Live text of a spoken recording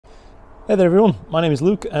Hey there everyone, my name is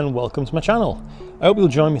Luke and welcome to my channel. I hope you'll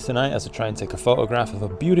join me tonight as I try and take a photograph of a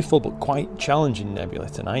beautiful but quite challenging nebula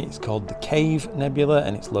tonight. It's called the Cave Nebula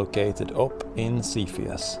and it's located up in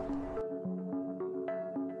Cepheus.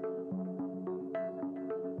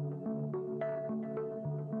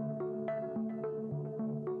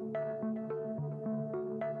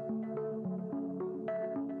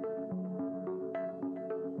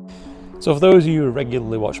 So for those of you who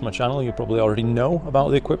regularly watch my channel, you probably already know about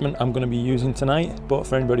the equipment I'm going to be using tonight, but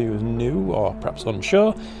for anybody who's new or perhaps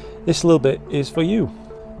unsure, this little bit is for you.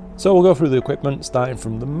 So we'll go through the equipment starting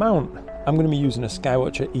from the mount. I'm going to be using a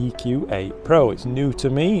Skywatcher EQ8 Pro. It's new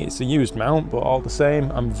to me, it's a used mount, but all the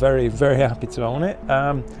same, I'm very happy to own it.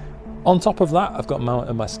 On top of that, I've got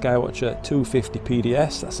mounted my Skywatcher 250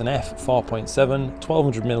 PDS, that's an f4.7,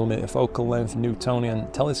 1200mm focal length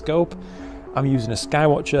Newtonian telescope. I'm using a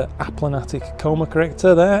Skywatcher aplanatic coma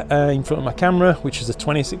corrector there in front of my camera, which is a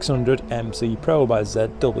 2600 MC Pro by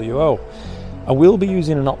ZWO. I will be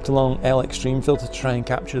using an Optilong L Extreme filter to try and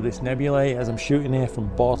capture this nebulae as I'm shooting here from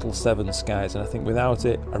Bortle 7 skies, and I think without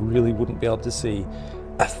it I really wouldn't be able to see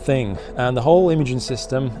a thing. And the whole imaging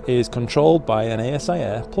system is controlled by an ASI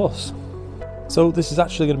Air Plus. So this is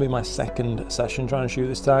actually going to be my second session trying to shoot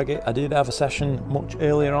this target. I did have a session much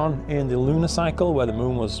earlier on in the lunar cycle where the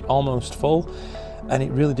moon was almost full, and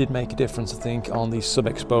it really did make a difference, I think, on these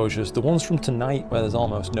sub-exposures. The ones from tonight where there's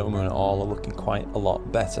almost no moon at all are looking quite a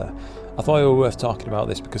lot better. I thought it was worth talking about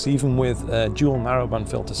this because even with a dual narrowband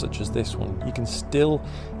filter such as this one, you can still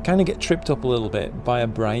kind of get tripped up a little bit by a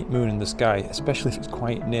bright moon in the sky, especially if it's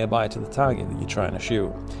quite nearby to the target that you're trying to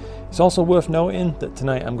shoot. It's also worth noting that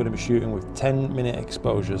tonight I'm going to be shooting with 10-minute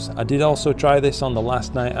exposures. I did also try this on the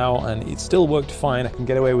last night out and it still worked fine. I can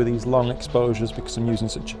get away with these long exposures because I'm using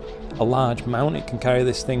such a large mount. It can carry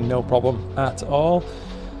this thing no problem at all.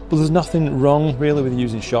 But there's nothing wrong really with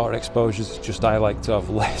using shorter exposures, it's just I like to have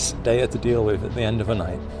less data to deal with at the end of a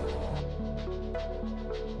night.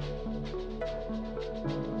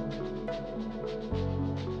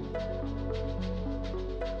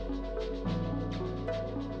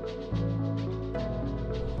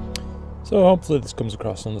 So hopefully this comes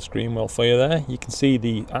across on the screen well for you there. You can see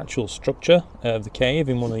the actual structure of the cave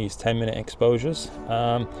in one of these 10-minute exposures.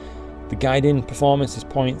 The guiding performance is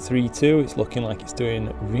 0.32. It's looking like it's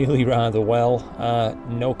doing really rather well.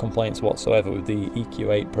 No complaints whatsoever with the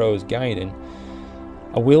EQ8 Pro's guiding.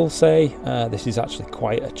 I will say this is actually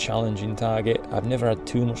quite a challenging target. I've never had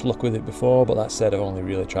too much luck with it before, but that said, I've only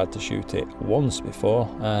really tried to shoot it once before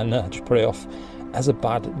and just put it off as a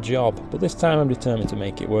bad job, but this time I'm determined to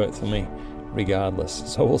make it work for me regardless,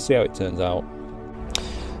 so we'll see how it turns out.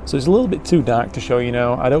 So it's a little bit too dark to show you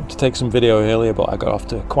now. I'd hoped to take some video earlier, but I got off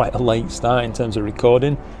to quite a late start in terms of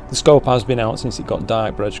recording. The scope has been out since it got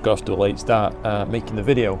dark, but I just got off to a late start making the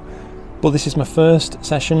video. But this is my first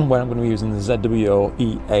session where I'm going to be using the ZWO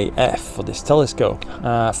EAF for this telescope.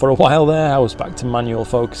 For a while there I was back to manual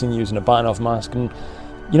focusing using a Barnhof mask, and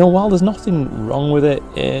you know, while there's nothing wrong with it,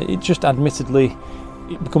 it just admittedly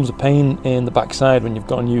it becomes a pain in the backside when you've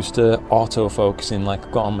gotten used to auto-focusing, like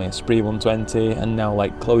I've got on my Esprit 120 and now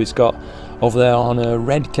like Chloe's got over there on a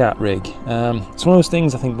Red Cat rig. It's one of those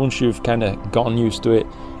things, I think once you've kind of gotten used to it,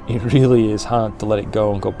 it really is hard to let it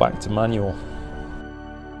go and go back to manual.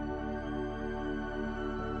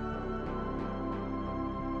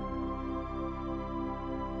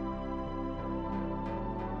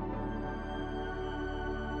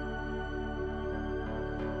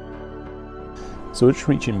 So we're just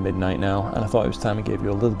reaching midnight now, and I thought it was time I gave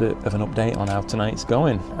you a little bit of an update on how tonight's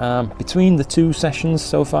going. Between the two sessions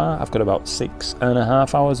so far, I've got about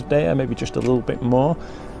 6.5 hours of data, maybe just a little bit more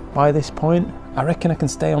by this point. I reckon I can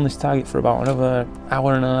stay on this target for about another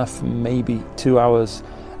hour and a half, maybe 2 hours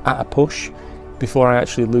at a push before I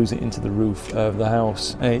actually lose it into the roof of the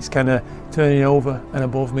house. It's kind of turning over and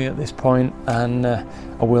above me at this point, and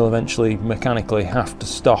I will eventually mechanically have to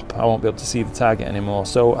stop. I won't be able to see the target anymore.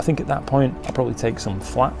 So I think at that point I'll probably take some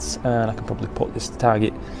flats and I can probably put this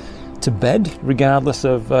target to bed regardless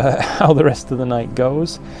of how the rest of the night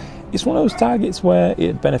goes. It's one of those targets where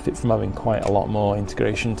it'd benefit from having quite a lot more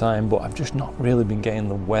integration time, but I've just not really been getting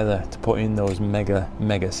the weather to put in those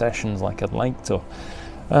mega sessions like I'd like to.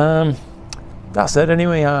 That said,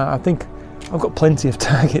 anyway, I think I've got plenty of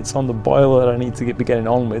targets on the boiler that I need to be getting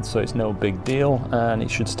on with, so it's no big deal, and it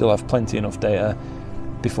should still have plenty enough data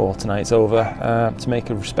before tonight's over to make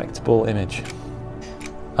a respectable image.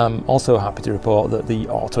 I'm also happy to report that the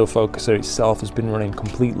autofocuser itself has been running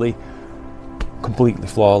completely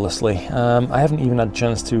flawlessly. I haven't even had a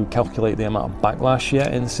chance to calculate the amount of backlash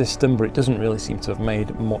yet in the system, but it doesn't really seem to have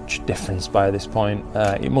made much difference by this point.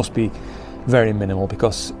 It must be very minimal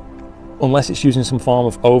because unless it's using some form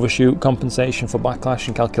of overshoot compensation for backlash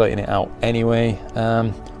and calculating it out anyway.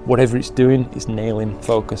 Whatever it's doing, it's nailing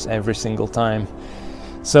focus every single time.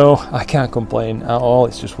 So I can't complain at all,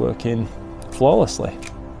 it's just working flawlessly.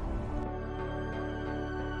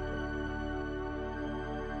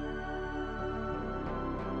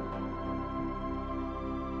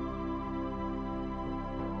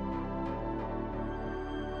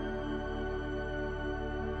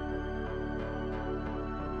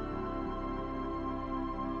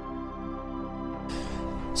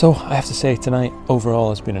 So I have to say tonight overall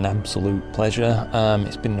has been an absolute pleasure.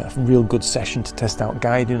 It's been a real good session to test out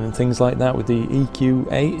guiding and things like that with the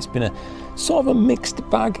EQ8. It's been a sort of a mixed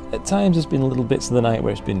bag at times. There's been little bits of the night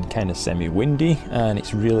where it's been kind of semi-windy and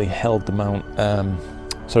it's really held the mount,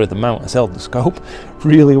 the mount has held the scope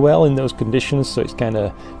really well in those conditions, so it's kind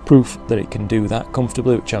of proof that it can do that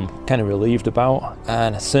comfortably, which I'm kind of relieved about.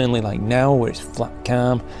 And certainly like now where it's flat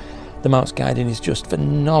calm, the mount's guiding is just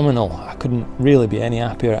phenomenal. I couldn't really be any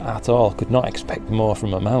happier at all. Could not expect more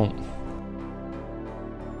from a mount.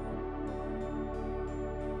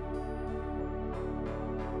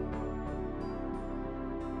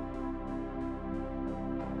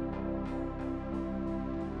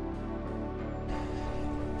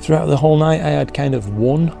 Throughout the whole night I had kind of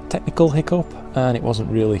one technical hiccup, and it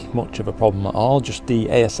wasn't really much of a problem at all. Just the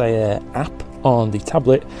ASI app on the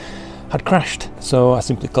tablet had crashed, so I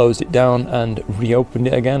simply closed it down and reopened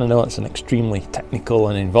it again. I know it's an extremely technical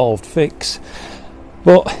and involved fix,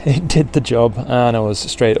 but it did the job and I was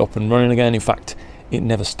straight up and running again. In fact, it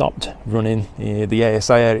never stopped running. The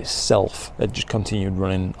ASI itself had just continued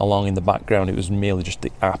running along in the background. It was merely just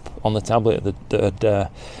the app on the tablet that had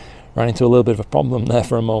ran into a little bit of a problem there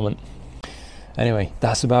for a moment. Anyway,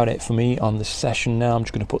 that's about it for me on this session now. I'm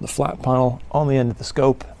just going to put the flat panel on the end of the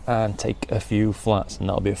scope and take a few flats, and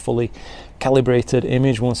that'll be a fully calibrated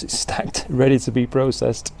image once it's stacked, ready to be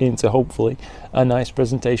processed into hopefully a nice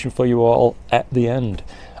presentation for you all at the end.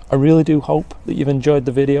 I really do hope that you've enjoyed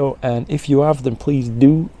the video, and if you have, then please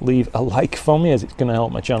do leave a like for me, as it's going to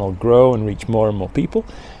help my channel grow and reach more and more people,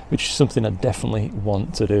 which is something I definitely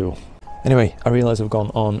want to do. Anyway, I realise I've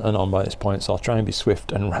gone on and on by this point, so I'll try and be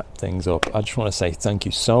swift and wrap things up. I just want to say thank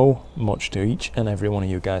you so much to each and every one of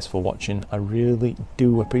you guys for watching. I really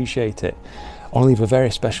do appreciate it. I want to leave a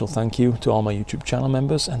very special thank you to all my YouTube channel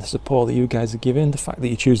members and the support that you guys are giving. The fact that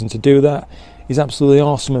you're choosing to do that is absolutely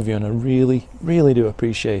awesome of you, and I really, really do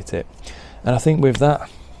appreciate it. And I think with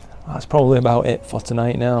that, that's probably about it for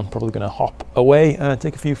tonight now. I'm probably going to hop away and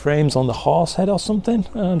take a few frames on the horse head or something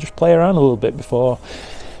and just play around a little bit before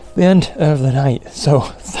the end of the night. So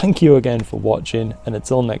thank you again for watching, and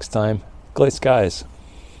until next time, clear skies.